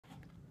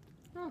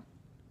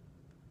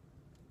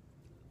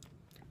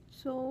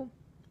So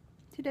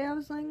today I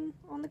was laying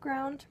on the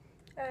ground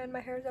and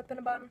my hair's up in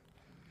a bun.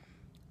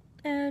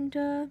 And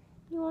you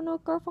wanna know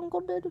what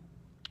Garfunkel did?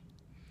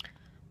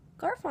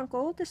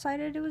 Garfunkel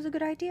decided it was a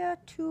good idea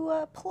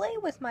to play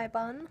with my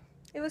bun.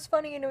 It was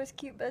funny and it was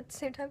cute, but at the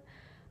same time,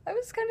 I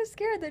was kind of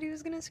scared that he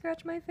was gonna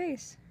scratch my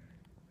face.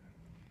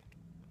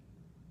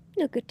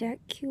 Look at that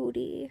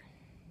cutie.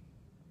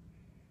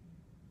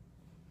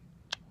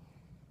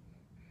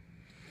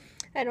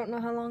 I don't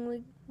know how long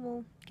we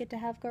will get to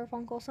have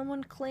Garfunkel.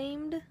 Someone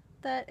claimed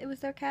that it was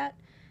their cat,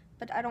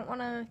 but I don't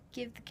want to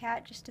give the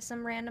cat just to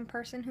some random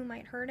person who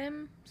might hurt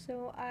him,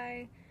 so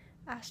I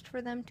asked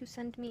for them to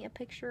send me a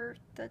picture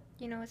that,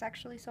 is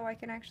actually so I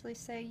can actually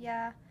say,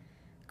 yeah,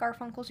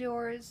 Garfunkel's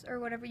yours, or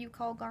whatever you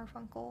call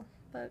Garfunkel,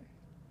 but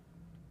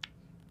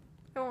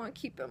I want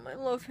to keep him. I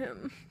love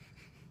him.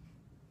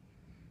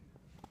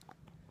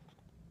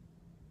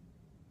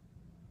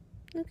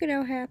 Look at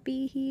how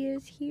happy he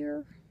is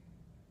here.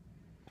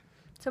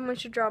 Someone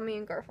should draw me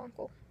in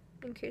Garfunkel,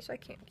 in case I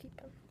can't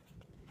keep him.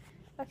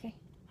 Okay.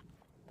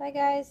 Bye,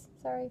 guys.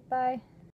 Sorry, bye.